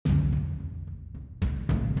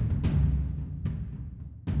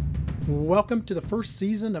Welcome to the first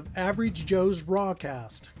season of Average Joe's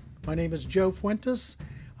Rawcast. My name is Joe Fuentes.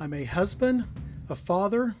 I'm a husband, a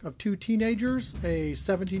father of two teenagers, a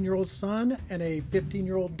 17-year-old son and a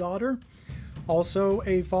 15-year-old daughter. Also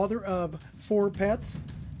a father of 4 pets,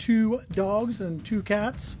 2 dogs and 2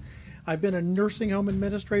 cats. I've been a nursing home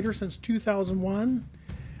administrator since 2001.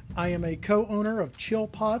 I am a co-owner of Chill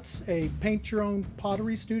Pots, a paint-your-own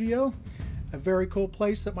pottery studio. A very cool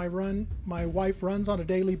place that my wife runs on a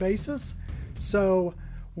daily basis. So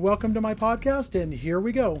welcome to my podcast, and here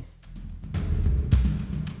we go.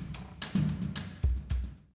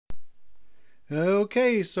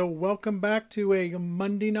 Okay, so welcome back to a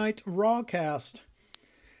Monday night Rawcast.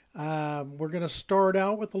 We're going to start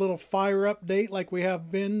out with a little fire update like we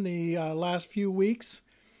have been the last few weeks.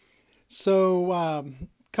 So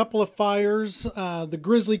couple of fires, the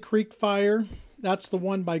Grizzly Creek fire. That's the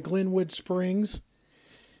one by Glenwood Springs.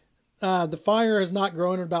 The fire has not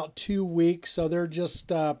grown in about 2 weeks, so they're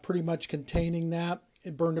just pretty much containing that.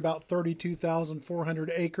 It burned about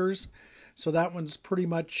 32,400 acres, so that one's pretty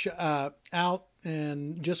much out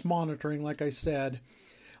and just monitoring, like I said.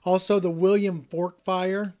 Also, the William Fork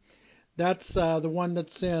fire. That's the one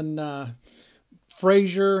that's in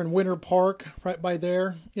Fraser and Winter Park, right by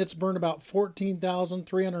there. It's burned about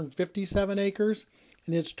 14,357 acres,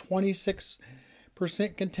 and it's 26%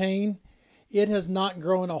 contained. It has not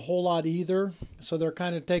grown a whole lot either, so they're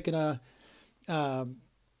kind of taking a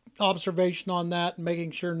observation on that and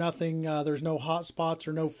making sure nothing, there's no hot spots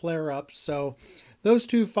or no flare-ups. So those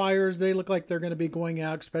 2 fires, they look like they're going to be going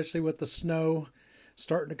out, especially with the snow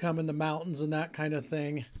starting to come in the mountains and that kind of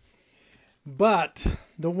thing. But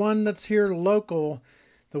the one that's here local,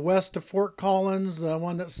 the west of Fort Collins, the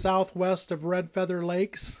one that's southwest of Red Feather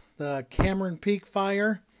Lakes, the Cameron Peak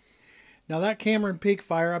fire. Now that Cameron Peak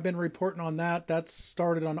fire, I've been reporting on that. That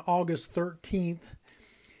started on August 13th.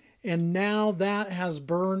 And now that has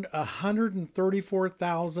burned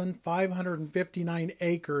 134,559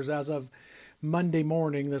 acres as of Monday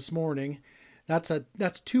morning, this morning. That's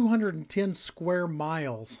 210 square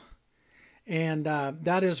miles. And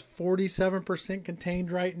that is 47%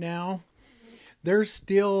 contained right now. They're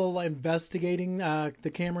still investigating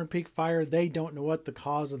the Cameron Peak fire. They don't know what the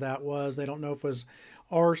cause of that was. They don't know if it was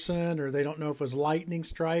arson or they don't know if it was lightning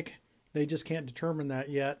strike. They just can't determine that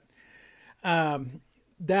yet.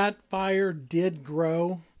 That fire did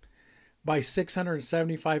grow by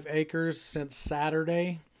 675 acres since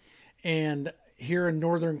Saturday. And here in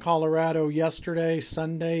northern Colorado yesterday,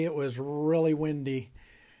 Sunday, it was really windy.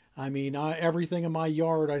 I mean, everything in my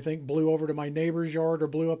yard, I think, blew over to my neighbor's yard or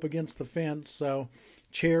blew up against the fence. So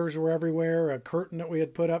chairs were everywhere. A curtain that we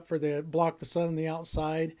had put up for the block the sun on the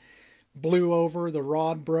outside blew over. The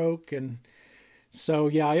rod broke. And so,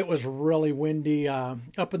 yeah, it was really windy.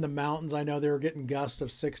 Up in the mountains, I know they were getting gusts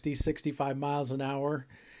of 60, 65 miles an hour.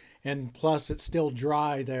 And plus, it's still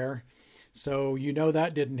dry there. So, you know,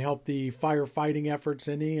 that didn't help the firefighting efforts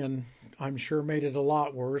any. And I'm sure made it a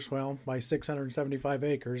lot worse. Well, by 675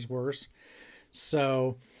 acres worse.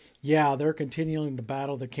 So, yeah, they're continuing to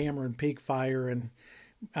battle the Cameron Peak fire. And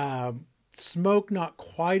smoke not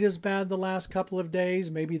quite as bad the last couple of days.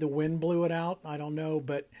 Maybe the wind blew it out. I don't know.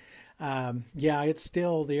 But, yeah, it's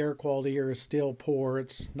still, the air quality here is still poor.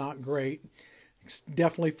 It's not great. It's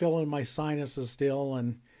definitely filling my sinuses still.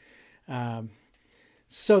 And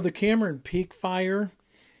so the Cameron Peak fire,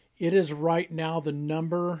 it is right now the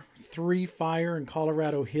number 3 fire in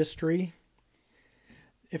Colorado history.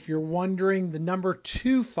 If you're wondering, the number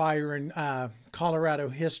 2 fire in Colorado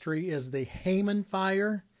history is the Hayman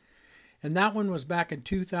fire. And that one was back in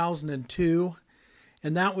 2002.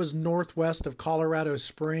 And that was northwest of Colorado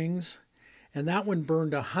Springs. And that one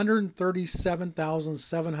burned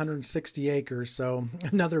 137,760 acres. So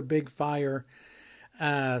another big fire.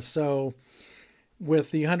 So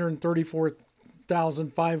with the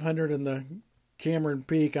 134,500 in the Cameron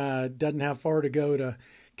Peak, doesn't have far to go to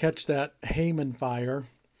catch that Hayman fire.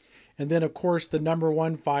 And then, of course, the number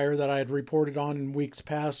 1 fire that I had reported on in weeks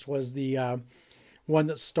past was the one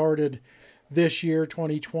that started this year,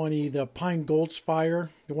 2020, the Pine Gulch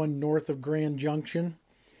fire, the one north of Grand Junction.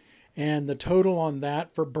 And the total on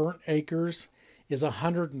that for burnt acres is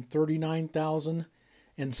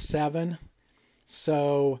 139,007.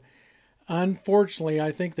 So, unfortunately,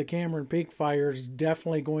 I think the Cameron Peak fire is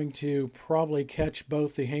definitely going to probably catch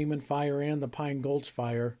both the Hayman fire and the Pine Gulch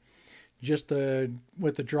fire, just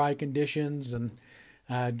with the dry conditions, and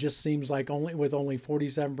just seems like only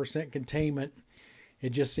 47% containment,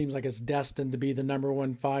 it just seems like it's destined to be the number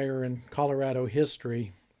 1 fire in Colorado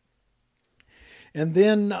history. And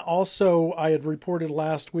then also I had reported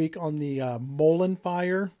last week on the Mullen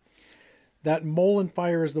fire. That Mullen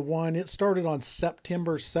Fire is the one. It started on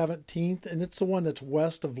September 17th, and it's the one that's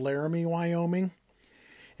west of Laramie, Wyoming.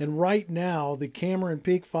 And right now, the Cameron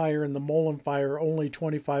Peak Fire and the Mullen Fire are only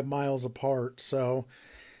 25 miles apart. So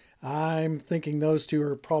I'm thinking those two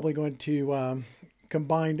are probably going to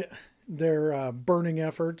combine their burning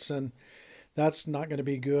efforts, and that's not going to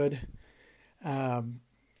be good.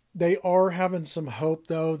 They are having some hope,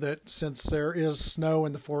 though, that since there is snow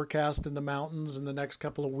in the forecast in the mountains in the next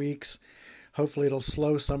couple of weeks, hopefully it'll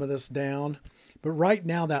slow some of this down. But right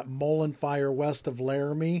now, that Mullen Fire west of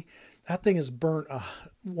Laramie, that thing has burnt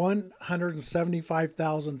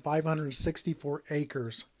 175,564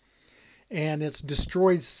 acres. And it's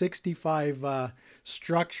destroyed 65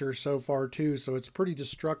 structures so far, too. So it's pretty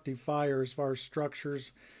destructive fire as far as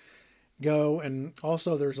structures go. And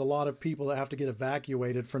also there's a lot of people that have to get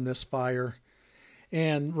evacuated from this fire.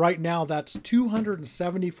 And right now that's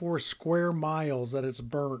 274 square miles that it's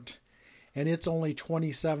burnt. And it's only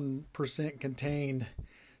 27% contained.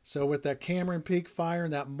 So with that Cameron Peak Fire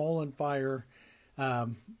and that Mullen Fire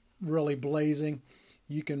really blazing,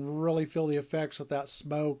 you can really feel the effects with that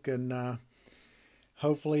smoke. And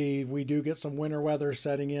hopefully we do get some winter weather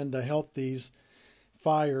setting in to help these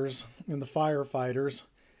fires and the firefighters.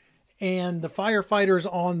 And the firefighters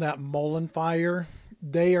on that Mullen Fire,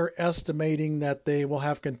 they are estimating that they will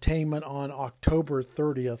have containment on October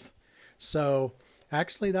 30th. So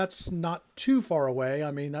actually that's not too far away. I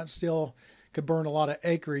mean, that still could burn a lot of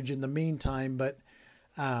acreage in the meantime, but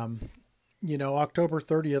October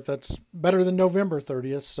 30th, that's better than November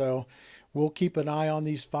 30th. So we'll keep an eye on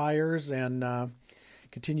these fires and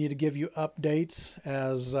continue to give you updates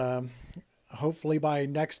as hopefully by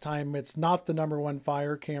next time it's not the number one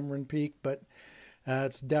fire, Cameron Peak, but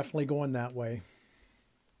it's definitely going that way.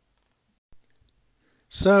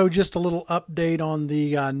 So just a little update on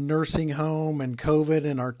the nursing home and COVID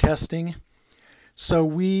and our testing. So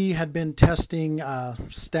we had been testing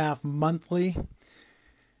staff monthly,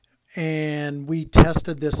 and we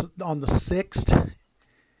tested this on the 6th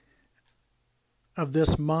of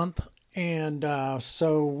this month. And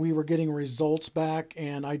so we were getting results back,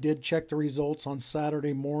 and I did check the results on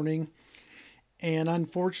Saturday morning. And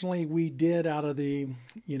unfortunately, we did, out of the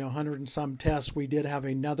 100 and some tests, we did have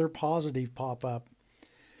another positive pop up.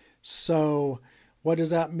 So what does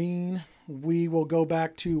that mean? We will go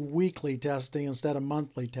back to weekly testing instead of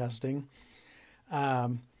monthly testing.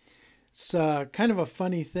 It's kind of a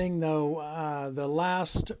funny thing, though. The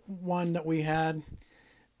last one that we had,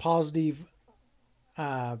 positive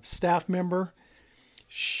staff member,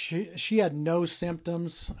 she had no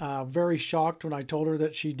symptoms. Very shocked when I told her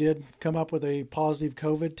that she did come up with a positive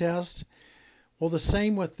COVID test. Well, the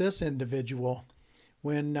same with this individual.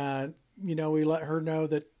 When we let her know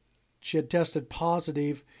that she had tested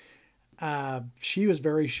positive, she was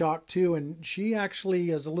very shocked too. And she actually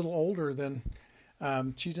is a little older than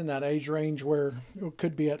she's in that age range where it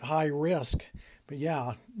could be at high risk. But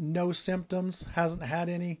yeah, no symptoms, hasn't had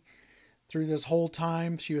any through this whole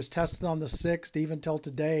time. She was tested on the 6th. Even till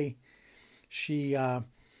today, she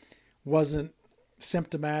wasn't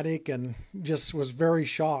symptomatic and just was very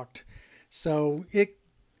shocked. So it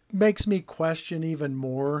makes me question even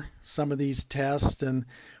more some of these tests and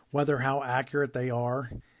whether how accurate they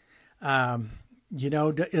are.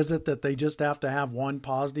 Is it that they just have to have one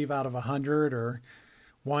positive out of 100 or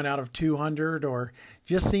one out of 200? Or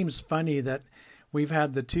just seems funny that we've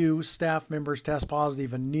had the two staff members test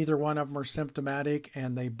positive and neither one of them are symptomatic,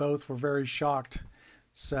 and they both were very shocked.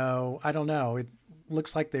 So I don't know. It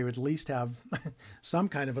looks like they would at least have some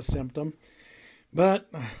kind of a symptom, but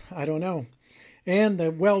I don't know. And the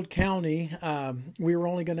Weld County, we were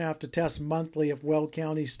only going to have to test monthly if Weld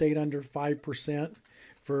County stayed under 5%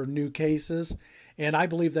 for new cases. And I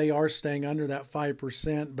believe they are staying under that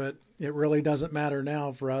 5%, but it really doesn't matter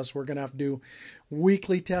now for us. We're going to have to do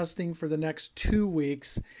weekly testing for the next 2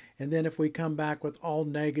 weeks. And then if we come back with all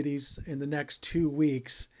negatives in the next 2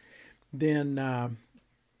 weeks, then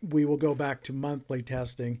we will go back to monthly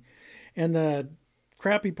testing. And the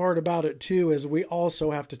crappy part about it too is we also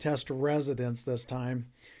have to test residents this time.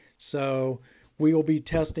 So we will be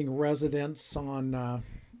testing residents on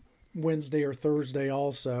Wednesday or Thursday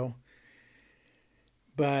also.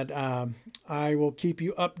 But I will keep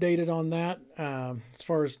you updated on that as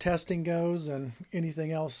far as testing goes and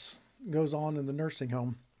anything else goes on in the nursing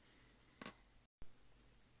home.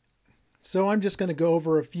 So I'm just going to go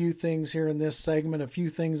over a few things here in this segment, a few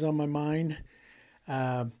things on my mind.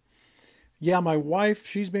 My wife,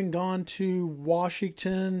 she's been gone to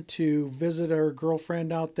Washington to visit her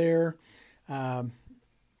girlfriend out there.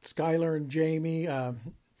 Skylar and Jamie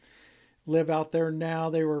live out there now.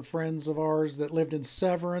 They were friends of ours that lived in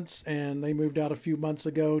Severance, and they moved out a few months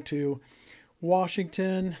ago to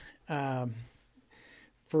Washington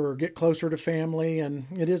for get closer to family, and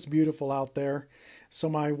it is beautiful out there. So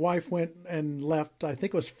my wife went and left, I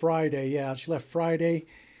think it was Friday. Yeah, she left Friday,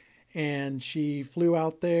 and she flew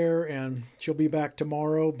out there, and she'll be back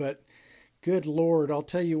tomorrow. But good Lord, I'll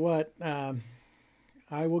tell you what,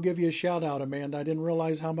 I will give you a shout out, Amanda. I didn't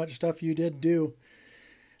realize how much stuff you did do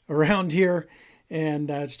around here, and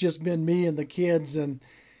it's just been me and the kids, and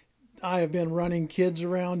I have been running kids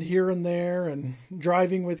around here and there and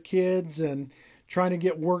driving with kids and trying to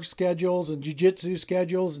get work schedules and jiu-jitsu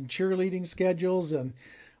schedules and cheerleading schedules and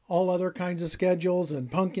all other kinds of schedules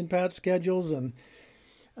and pumpkin patch schedules, and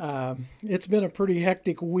it's been a pretty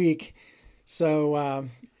hectic week. So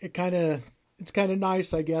it's kind of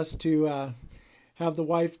nice, I guess, to have the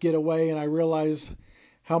wife get away, and I realize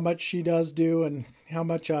how much she does do and how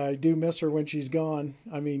much I do miss her when she's gone.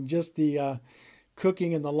 I mean, just the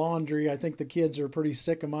cooking and the laundry. I think the kids are pretty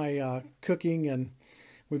sick of my cooking, and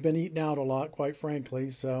we've been eating out a lot, quite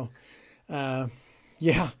frankly. So,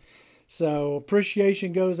 yeah. So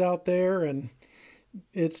appreciation goes out there, and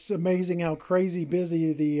it's amazing how crazy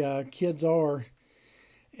busy the kids are.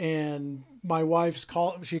 And my wife's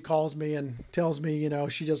she calls me and tells me,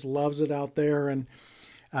 she just loves it out there. And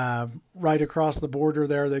right across the border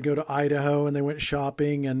there, they go to Idaho and they went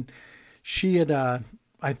shopping. And she had,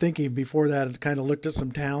 I think before that, had kind of looked at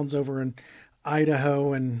some towns over in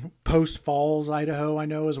Idaho, and Post Falls, Idaho, I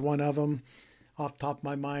know is one of them off the top of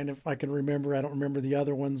my mind. If I can remember, I don't remember the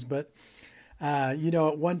other ones, but, at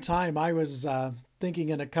one time I was thinking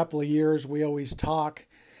in a couple of years, we always talk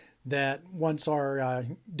that once our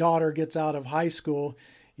daughter gets out of high school,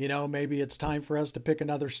 maybe it's time for us to pick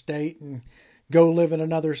another state and go live in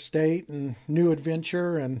another state and new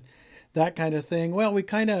adventure and that kind of thing. Well, we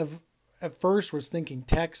kind of at first was thinking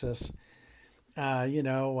Texas, a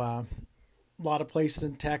lot of places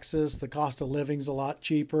in Texas. The cost of living's a lot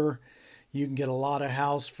cheaper. You can get a lot of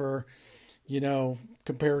house for,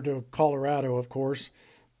 compared to Colorado, of course.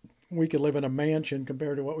 We could live in a mansion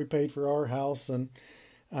compared to what we paid for our house. And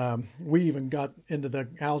we even got into the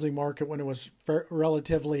housing market when it was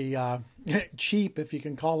relatively cheap, if you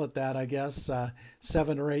can call it that, I guess.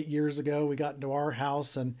 7 or 8 years ago, we got into our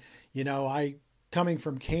house. And, coming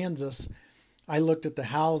from Kansas, I looked at the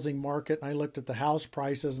housing market and I looked at the house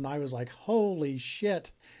prices, and I was like, holy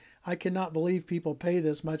shit, I cannot believe people pay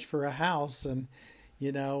this much for a house. And,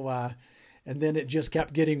 and then it just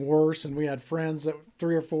kept getting worse. And we had friends that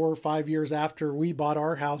 3 or 4 or 5 years after we bought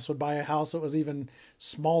our house would buy a house that was even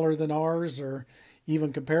smaller than ours or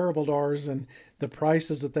even comparable to ours. And the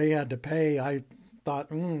prices that they had to pay, I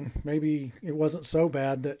thought, maybe it wasn't so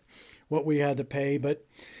bad that what we had to pay. But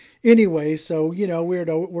anyway, so,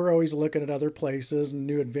 we're always looking at other places and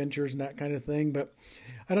new adventures and that kind of thing. But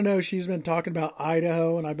I don't know, she's been talking about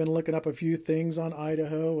Idaho, and I've been looking up a few things on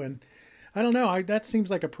Idaho, and I don't know, that seems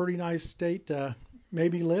like a pretty nice state to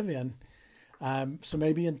maybe live in. So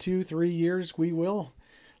maybe in 2-3 years, we will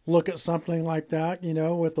look at something like that,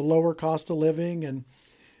 with the lower cost of living. And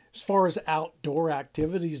as far as outdoor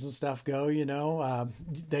activities and stuff go,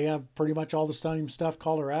 they have pretty much all the same stuff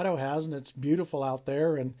Colorado has, and it's beautiful out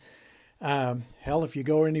there. And hell, if you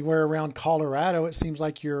go anywhere around Colorado, it seems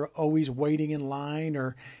like you're always waiting in line,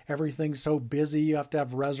 or everything's so busy you have to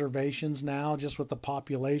have reservations now just with the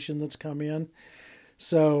population that's come in.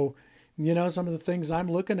 So, some of the things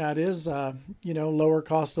I'm looking at is, lower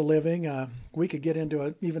cost of living. We could get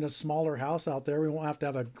into even a smaller house out there. We won't have to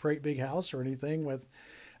have a great big house or anything with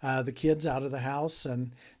the kids out of the house,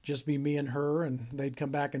 and just be me and her, and they'd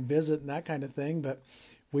come back and visit and that kind of thing. But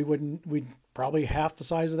we'd probably half the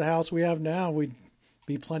size of the house we have now. We'd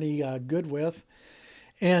be plenty good with.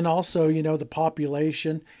 And also, the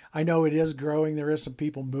population, I know it is growing. There is some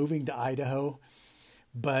people moving to Idaho,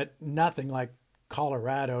 but nothing like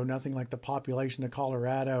Colorado, nothing like the population of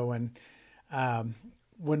Colorado. And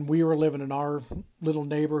when we were living in our little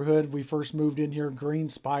neighborhood, we first moved in here,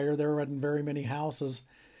 Greenspire, there wasn't very many houses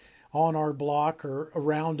on our block or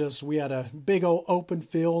around us. We had a big old open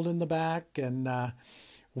field in the back, and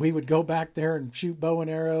we would go back there and shoot bow and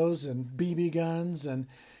arrows and BB guns. And,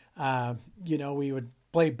 we would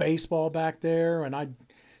play baseball back there, and I'd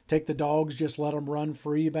take the dogs, just let them run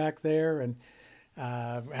free back there. And we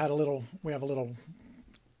have a little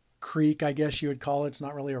creek, I guess you would call it. It's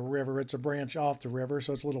not really a river. It's a branch off the river.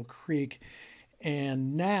 So it's a little creek.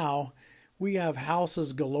 And now we have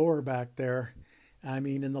houses galore back there. I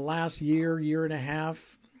mean, in the last year and a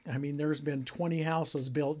half, there's been 20 houses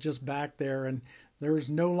built just back there, and there's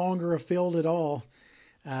no longer a field at all.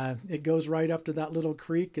 It goes right up to that little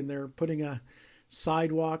creek, and they're putting a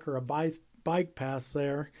sidewalk or a bike path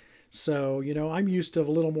there. So, I'm used to a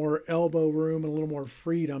little more elbow room and a little more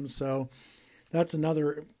freedom. So that's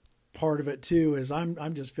another part of it too, is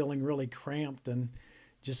I'm just feeling really cramped and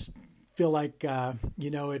just feel like,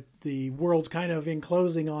 the world's kind of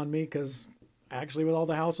enclosing on me, because actually with all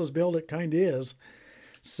the houses built, it kind of is.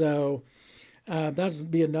 So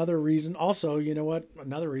that'd be another reason. Also,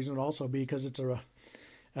 another reason would also be because it's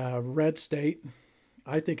a red state.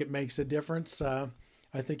 I think it makes a difference.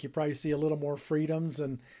 I think you probably see a little more freedoms,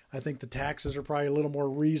 and I think the taxes are probably a little more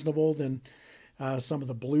reasonable than some of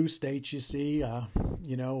the blue states you see,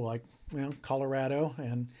 like Colorado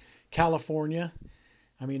and California.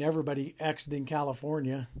 I mean, everybody exiting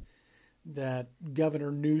California. That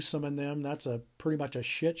Governor Newsom and them, that's pretty much a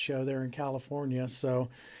shit show there in California. So,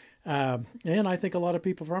 and I think a lot of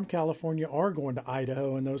people from California are going to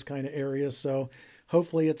Idaho and those kind of areas. So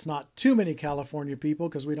hopefully it's not too many California people,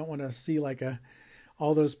 because we don't want to see like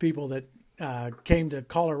all those people that came to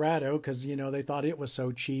Colorado because, they thought it was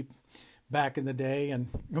so cheap back in the day, and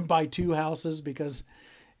buy two houses because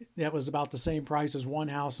that was about the same price as one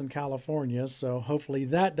house in California. So hopefully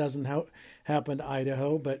that doesn't happen to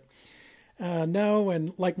Idaho. But no,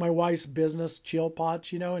 and like my wife's business, Chill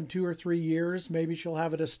Pots, in 2 or 3 years, maybe she'll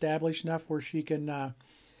have it established enough where she can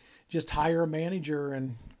just hire a manager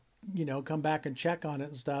and, come back and check on it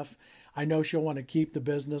and stuff. I know she'll want to keep the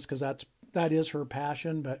business because that is her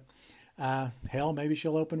passion. But hell, maybe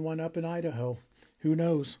she'll open one up in Idaho. Who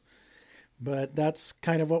knows? But that's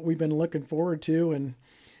kind of what we've been looking forward to. And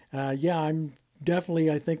I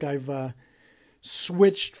think I've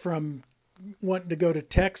switched from wanting to go to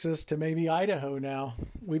Texas to maybe Idaho now.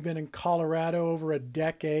 We've been in Colorado over a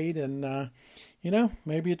decade, and,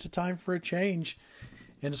 maybe it's a time for a change.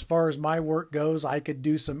 And as far as my work goes, I could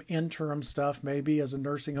do some interim stuff maybe as a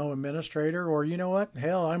nursing home administrator, or you know what?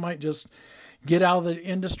 Hell, I might just get out of the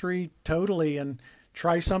industry totally and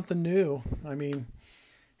try something new. I mean,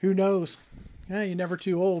 who knows? Yeah, you're never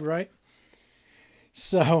too old, right?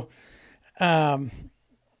 So, so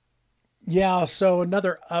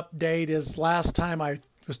another update is last time I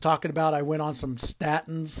was talking about I went on some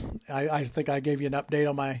statins. I think I gave you an update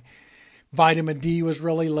on my vitamin D was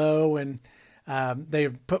really low, and they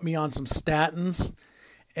put me on some statins.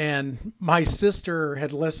 And my sister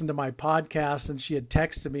had listened to my podcast, and she had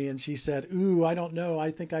texted me, and she said, "Ooh, I don't know.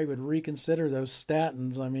 I think I would reconsider those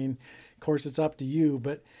statins. I mean, of course, it's up to you."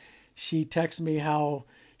 But she texted me how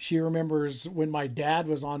she remembers when my dad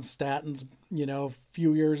was on statins, a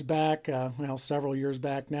few years back, several years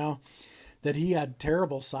back now, that he had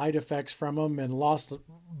terrible side effects from them and lost a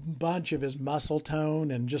bunch of his muscle tone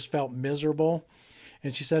and just felt miserable.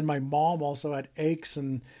 And she said my mom also had aches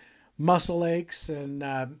and muscle aches, and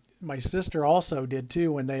my sister also did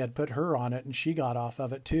too when they had put her on it, and she got off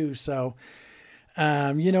of it too. So,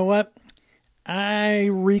 you know what? I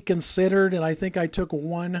reconsidered, and I think I took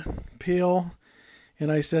one pill,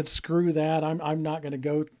 and I said, screw that. I'm not going to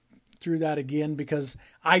go through that again, because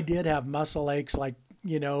I did have muscle aches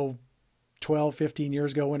 12, 15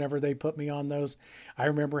 years ago whenever they put me on those. I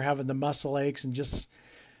remember having the muscle aches and just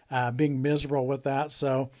being miserable with that.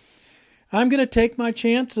 So I'm going to take my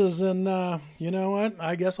chances, and you know what?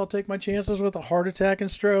 I guess I'll take my chances with a heart attack and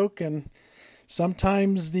stroke. And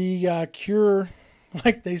sometimes the cure,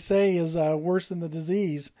 like they say, is worse than the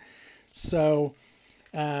disease. So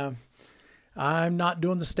I'm not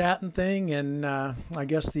doing the statin thing, and I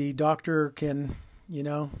guess the doctor can,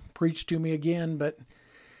 preach to me again, but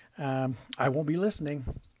I won't be listening.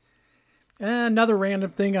 Another random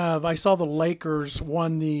thing, I saw the Lakers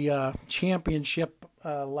won the championship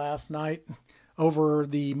last night over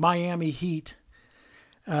the Miami Heat.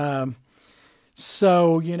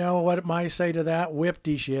 So, what am I say to that?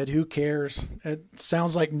 Whipty shit. Who cares? It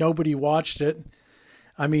sounds like nobody watched it.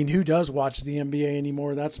 I mean, who does watch the NBA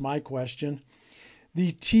anymore? That's my question.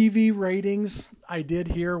 The TV ratings I did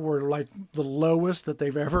hear were like the lowest that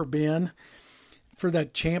they've ever been for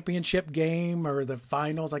that championship game or the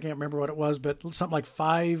finals. I can't remember what it was, but something like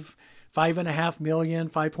 5.5 million,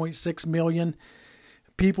 5.6 million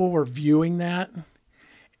people were viewing that.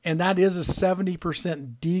 And that is a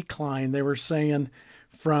 70% decline, they were saying,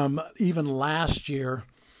 from even last year.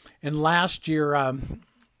 And last year,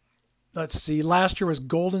 last year was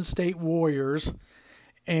Golden State Warriors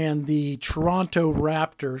and the Toronto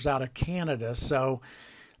Raptors out of Canada. So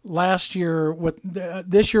last year,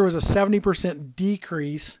 this year was a 70%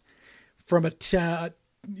 decrease from a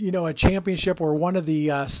championship where one of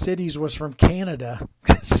the cities was from Canada.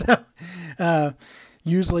 So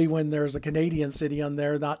Usually when there's a Canadian city on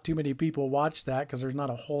there, not too many people watch that because there's not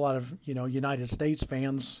a whole lot of, United States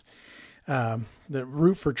fans that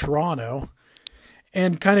root for Toronto.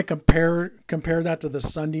 And kind of compare that to the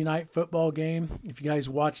Sunday night football game. If you guys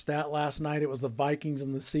watched that last night, it was the Vikings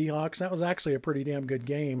and the Seahawks. That was actually a pretty damn good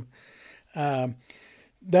game.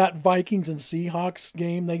 That Vikings and Seahawks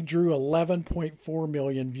game, they drew 11.4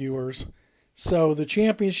 million viewers. So the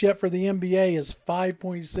championship for the NBA is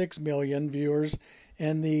 5.6 million viewers,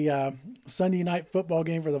 and the Sunday night football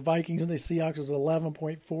game for the Vikings and the Seahawks is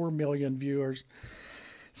 11.4 million viewers.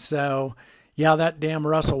 So, yeah, that damn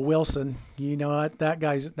Russell Wilson, you know what? That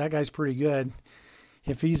guy's pretty good.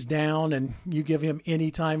 If he's down and you give him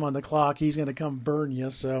any time on the clock, he's going to come burn you.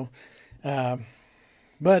 So,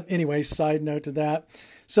 but anyway, side note to that.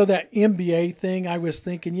 So that NBA thing, I was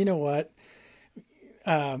thinking, you know what?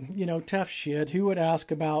 Tough shit. Who would ask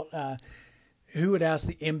the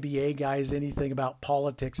NBA guys anything about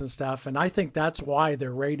politics and stuff? And I think that's why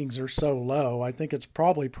their ratings are so low. I think it's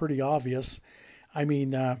probably pretty obvious. I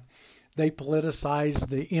mean, they politicize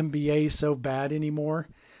the NBA so bad anymore.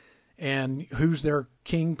 And who's their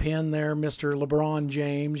kingpin there? Mr. LeBron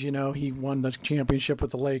James. He won the championship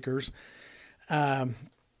with the Lakers.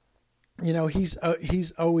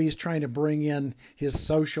 He's always trying to bring in his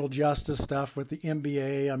social justice stuff with the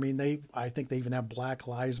NBA. I mean, I think they even have Black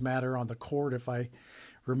Lives Matter on the court, if I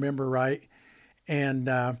remember right. And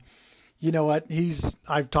you know what?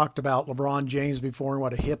 I've talked about LeBron James before and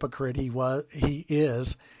what a hypocrite he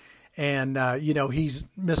is. And, he's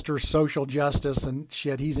Mr. Social Justice and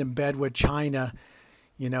shit. He's in bed with China,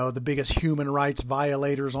 the biggest human rights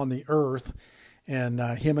violators on the earth. And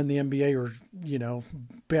him and the NBA are,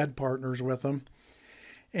 bed partners with them.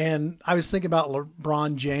 And I was thinking about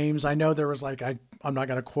LeBron James. I know there was I'm not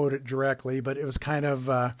going to quote it directly, but it was kind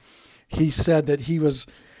of, he said that he was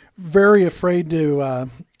very afraid to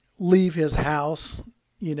leave his house,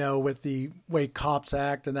 with the way cops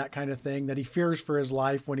act and that kind of thing, that he fears for his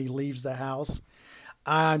life when he leaves the house.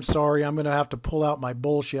 I'm sorry, I'm going to have to pull out my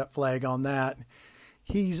bullshit flag on that.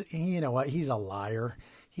 He's a liar.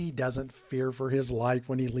 He doesn't fear for his life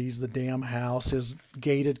when he leaves the damn house, his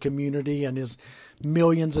gated community and his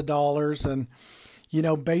millions of dollars. And,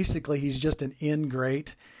 basically he's just an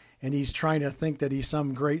ingrate, and he's trying to think that he's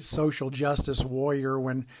some great social justice warrior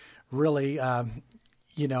when really, I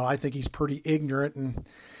think he's pretty ignorant.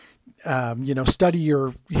 And, study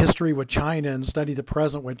your history with China and study the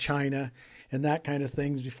present with China and that kind of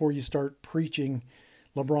things before you start preaching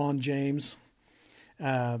LeBron James.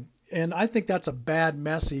 And I think that's a bad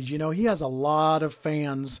message. He has a lot of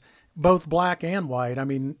fans, both black and white. I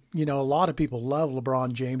mean, a lot of people love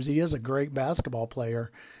LeBron James. He is a great basketball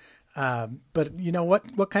player. But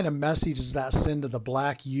what kind of message does that send to the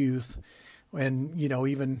black youth and,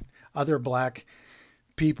 even other black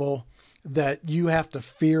people, that you have to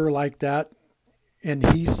fear like that?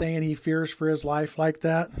 And he's saying he fears for his life like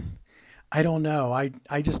that. I don't know.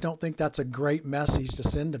 I just don't think that's a great message to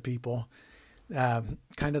send to people.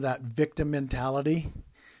 Kind of that victim mentality,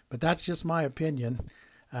 but that's just my opinion.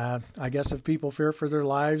 I guess if people fear for their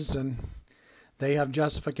lives and they have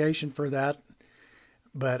justification for that,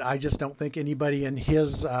 but I just don't think anybody in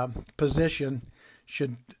his position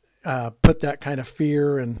should put that kind of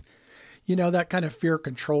fear, and that kind of fear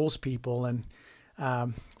controls people. And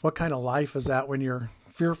what kind of life is that when you're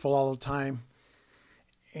fearful all the time?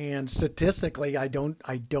 And statistically, I don't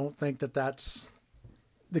think that that's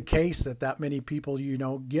the case, that many people,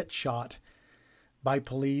 get shot by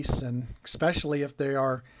police, and especially if they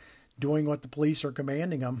are doing what the police are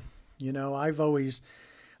commanding them. I've always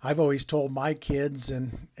told my kids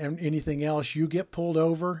and anything else, you get pulled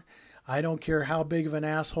over, I don't care how big of an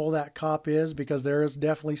asshole that cop is, because there is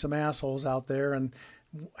definitely some assholes out there and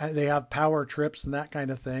they have power trips and that kind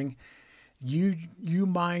of thing. You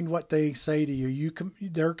mind what they say to you.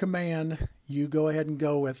 Their command, you go ahead and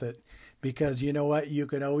go with it. Because you know what, you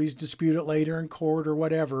can always dispute it later in court or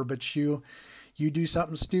whatever, but you do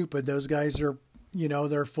something stupid. Those guys are,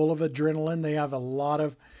 they're full of adrenaline. They have a lot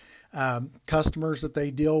of customers that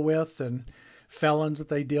they deal with and felons that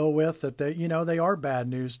they deal with, that they are bad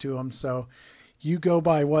news to them. So you go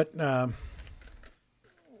by what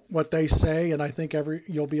they say, and I think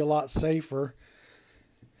you'll be a lot safer.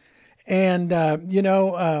 And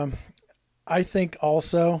I think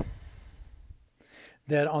also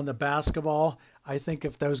that on the basketball, I think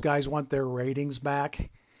if those guys want their ratings back,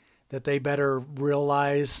 that they better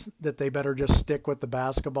realize that they better just stick with the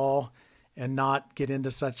basketball and not get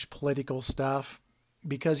into such political stuff.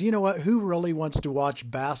 Because you know what? Who really wants to watch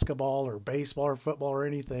basketball or baseball or football or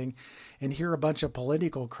anything and hear a bunch of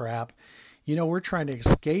political crap? we're trying to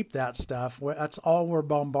escape that stuff. That's all we're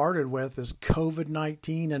bombarded with is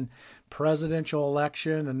COVID-19 and presidential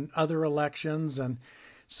election and other elections. And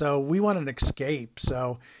so we want an escape.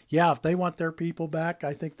 So, yeah, if they want their people back,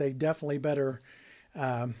 I think they definitely better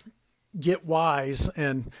get wise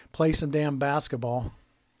and play some damn basketball.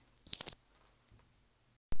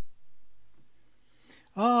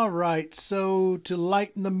 All right, so to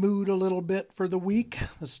lighten the mood a little bit for the week,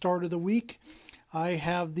 the start of the week, I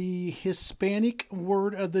have the Hispanic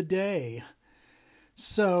word of the day.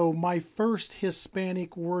 So my first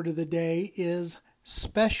Hispanic word of the day is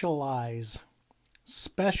specialize.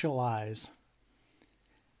 Specialize.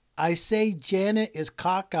 I say Janet is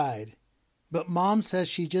cockeyed, but Mom says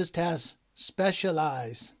she just has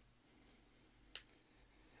specialize.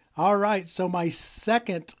 All right, so my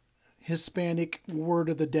second Hispanic word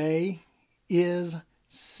of the day is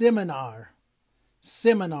seminar.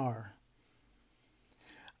 Seminar.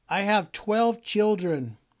 I have 12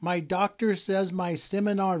 children. My doctor says my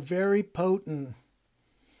seminar very potent.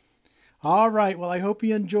 All right, well, I hope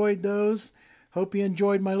you enjoyed those. Hope you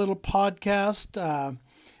enjoyed my little podcast.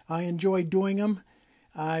 I enjoy doing them.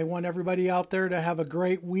 I want everybody out there to have a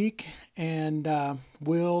great week, and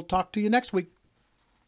we'll talk to you next week.